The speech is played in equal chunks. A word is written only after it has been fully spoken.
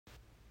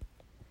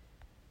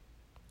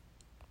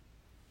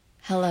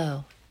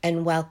Hello,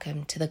 and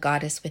welcome to the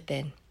Goddess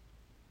Within.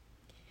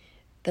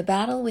 The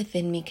battle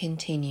within me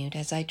continued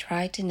as I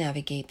tried to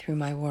navigate through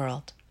my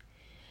world.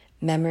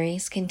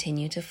 Memories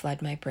continued to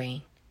flood my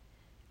brain.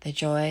 The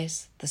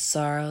joys, the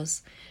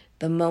sorrows,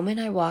 the moment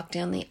I walked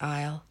down the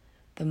aisle,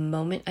 the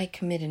moment I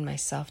committed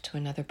myself to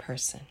another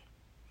person.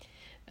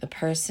 A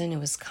person who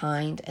was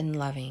kind and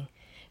loving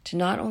to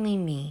not only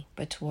me,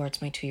 but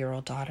towards my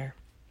 2-year-old daughter.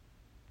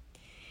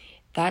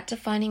 That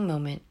defining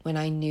moment when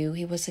I knew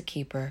he was a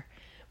keeper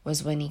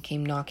was when he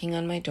came knocking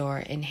on my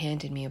door and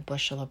handed me a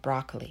bushel of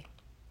broccoli.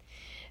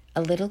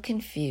 A little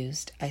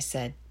confused, I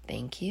said,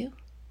 "Thank you."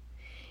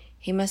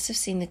 He must have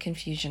seen the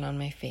confusion on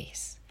my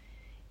face,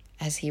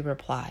 as he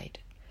replied,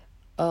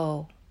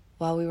 "Oh,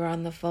 while we were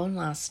on the phone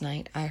last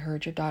night, I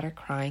heard your daughter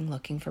crying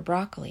looking for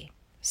broccoli,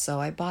 so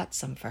I bought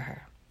some for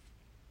her."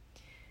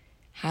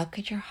 How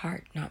could your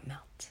heart not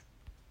melt?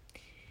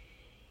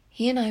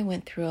 He and I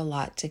went through a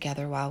lot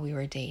together while we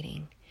were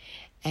dating,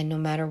 and no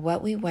matter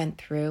what we went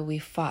through, we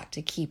fought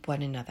to keep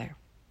one another.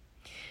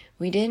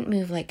 We didn't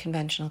move like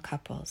conventional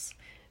couples.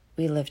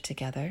 We lived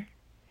together,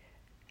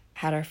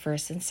 had our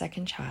first and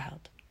second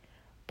child,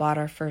 bought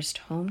our first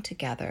home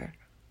together,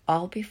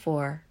 all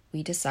before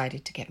we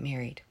decided to get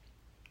married.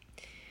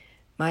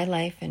 My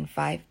life and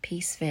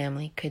 5-piece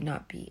family could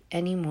not be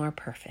any more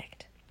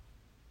perfect.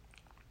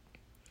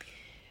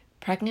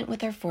 Pregnant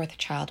with our 4th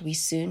child, we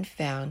soon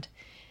found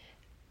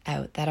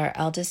out that our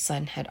eldest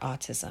son had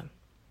autism.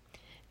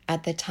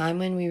 At the time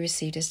when we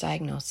received his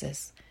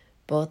diagnosis,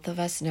 both of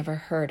us never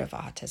heard of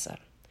autism,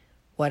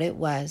 what it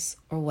was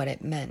or what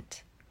it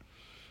meant.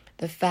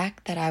 The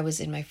fact that I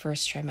was in my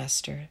first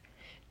trimester,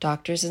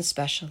 doctors and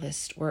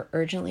specialists were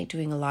urgently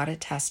doing a lot of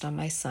tests on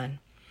my son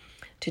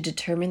to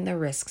determine the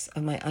risks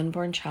of my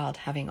unborn child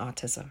having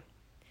autism.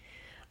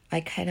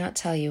 I cannot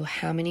tell you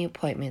how many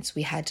appointments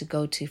we had to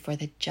go to for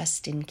the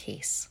just in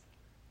case.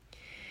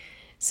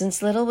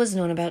 Since little was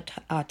known about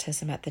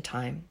autism at the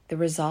time, the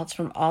results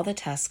from all the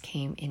tests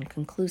came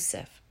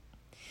inconclusive.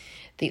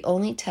 The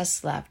only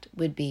test left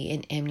would be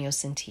an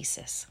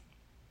amniocentesis.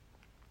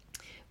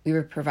 We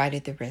were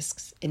provided the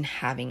risks in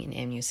having an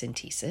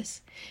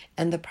amniocentesis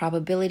and the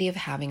probability of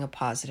having a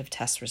positive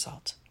test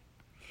result.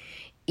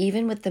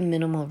 Even with the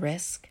minimal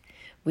risk,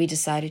 we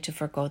decided to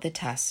forego the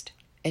test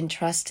and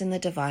trust in the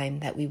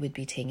divine that we would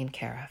be taken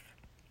care of.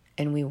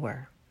 And we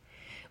were.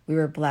 We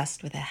were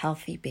blessed with a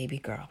healthy baby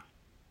girl.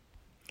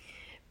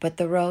 But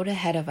the road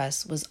ahead of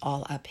us was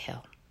all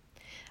uphill.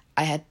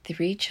 I had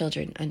 3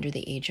 children under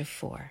the age of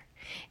 4,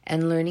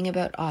 and learning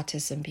about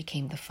autism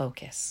became the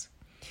focus.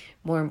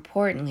 More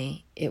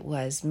importantly, it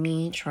was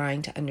me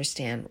trying to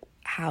understand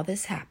how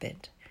this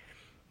happened.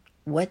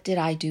 What did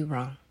I do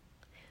wrong?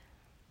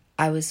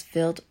 I was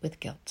filled with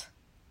guilt,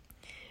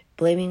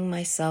 blaming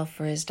myself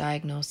for his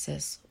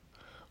diagnosis,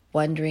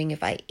 wondering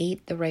if I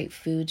ate the right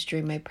foods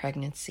during my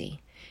pregnancy.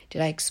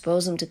 Did I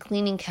expose him to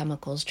cleaning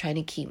chemicals trying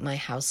to keep my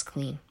house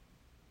clean?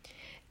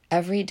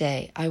 Every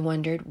day, I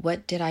wondered,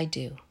 what did I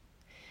do?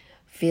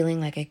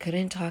 Feeling like I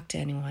couldn't talk to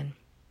anyone.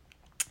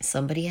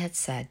 Somebody had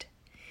said,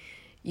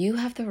 "You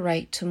have the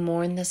right to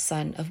mourn the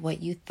son of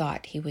what you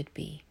thought he would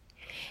be.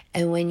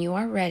 And when you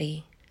are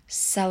ready,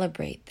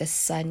 celebrate the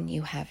son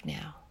you have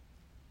now."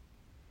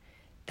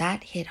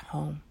 That hit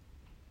home.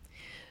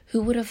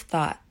 Who would have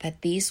thought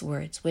that these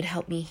words would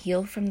help me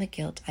heal from the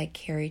guilt I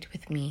carried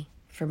with me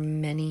for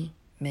many,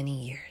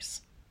 many years?